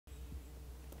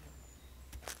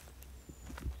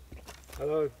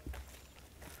Hello,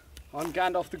 I'm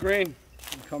Gandalf the Green.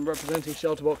 I'm representing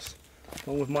Shelterbox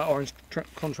along with my orange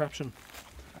contraption.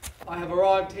 I have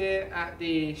arrived here at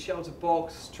the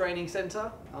Shelterbox training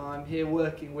centre. I'm here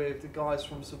working with the guys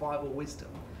from Survival Wisdom,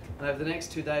 and over the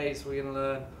next 2 days we're going to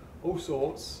learn all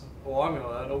sorts, or I'm going to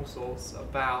learn all sorts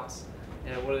about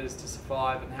what it is to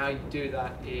survive and how you do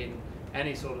that in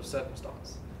any sort of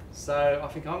circumstance. So I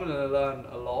think I'm going to learn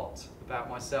a lot about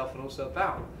myself and also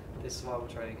about this survival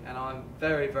training, and I'm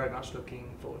very, very much looking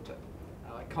forward to it.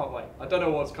 I can't wait. I don't know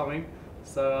what's coming,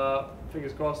 so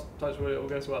fingers crossed, touch wood, it all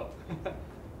goes well.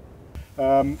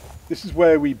 This is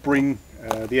where we bring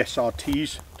the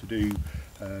SRTs to do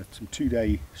some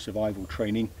 2-day survival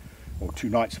training, or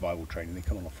 2-night survival training. They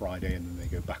come on a Friday and then they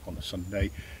go back on a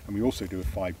Sunday, and we also do a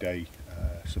 5-day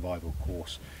survival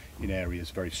course in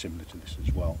areas very similar to this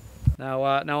as well. Now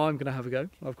I'm going to have a go.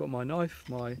 I've got my knife,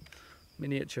 my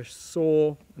miniature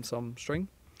saw and some string,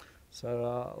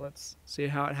 so let's see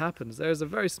how it happens. There's a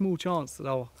very small chance that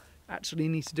I'll actually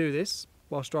need to do this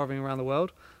whilst driving around the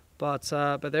world, but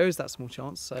there is that small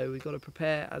chance, so we've got to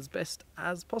prepare as best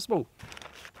as possible.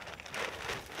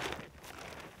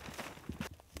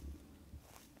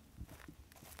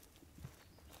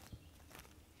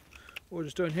 What we're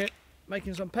just doing here,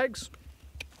 making some pegs.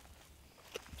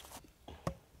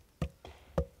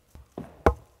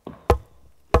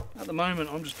 At the moment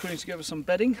I'm just putting together some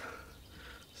bedding,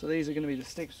 so these are going to be the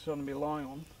sticks I'm going to be lying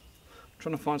on. I'm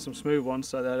trying to find some smooth ones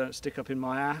so they don't stick up in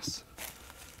my ass,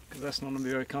 because that's not going to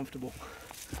be very comfortable.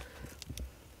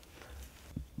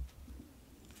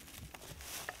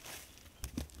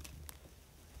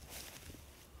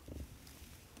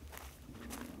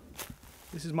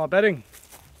 This is my bedding.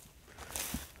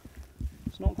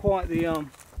 It's not quite the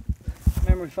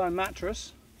memory foam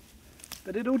mattress,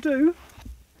 but it'll do.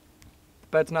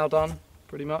 Bed's now done,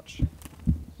 pretty much.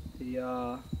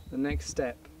 The next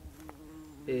step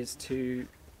is to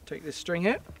take this string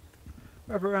here,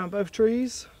 wrap it around both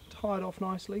trees, tie it off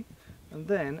nicely, and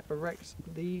then erect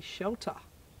the shelter.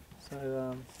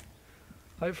 So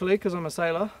hopefully, because I'm a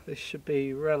sailor, this should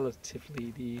be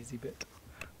relatively the easy bit.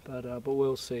 But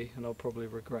we'll see, and I'll probably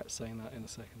regret saying that in a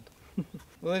second.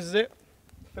 Well, this is it,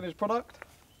 finished product.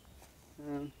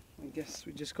 I guess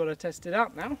we just got to test it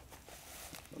out now.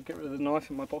 I'll get rid of the knife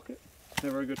in my pocket,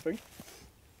 never a good thing.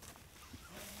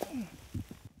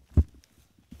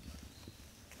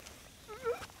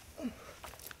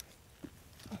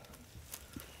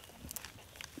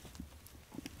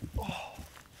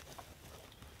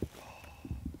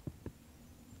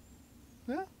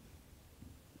 Yeah,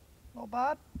 not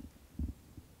bad.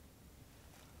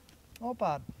 Not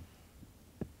bad.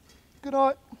 Good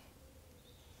night.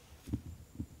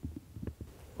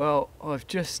 Well, I've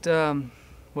just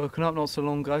woken up not so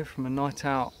long ago from a night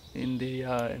out in the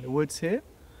woods here.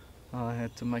 I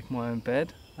had to make my own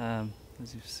bed,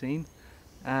 as you've seen,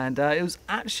 and it was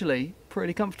actually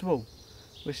pretty comfortable,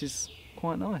 which is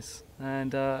quite nice.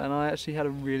 And I actually had a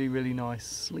really nice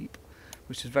sleep,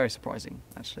 which is very surprising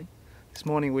actually. This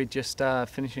morning we're just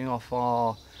finishing off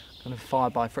our kind of fire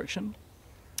by friction,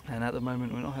 and at the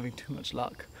moment we're not having too much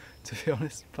luck, to be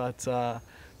honest, but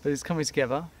it's coming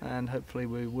together and hopefully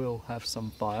we will have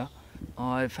some fire.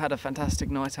 I've had a fantastic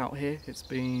night out here. It's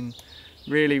been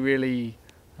really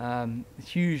a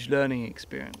huge learning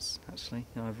experience actually.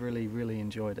 I've really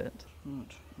enjoyed it.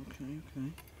 Right, okay.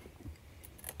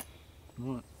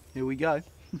 Right, here we go.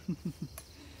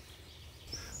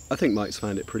 I think Mike's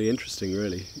found it pretty interesting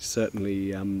really. He's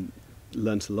certainly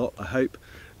learnt a lot, I hope.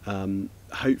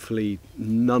 Hopefully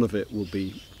none of it will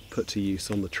be put to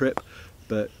use on the trip,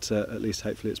 but at least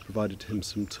hopefully it's provided him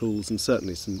some tools and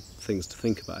certainly some things to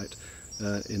think about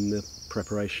in the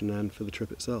preparation and for the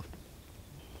trip itself.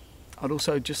 I'd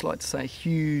also just like to say a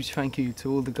huge thank you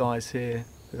to all the guys here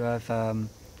who have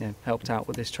helped out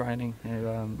with this training.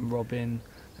 Robin,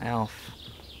 Alf,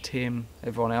 Tim,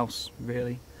 everyone else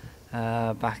really,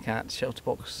 back at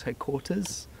Shelterbox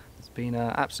headquarters. It's been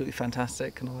absolutely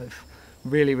fantastic and I've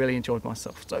really enjoyed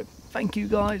myself. So thank you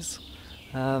guys.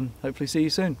 Hopefully see you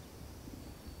soon.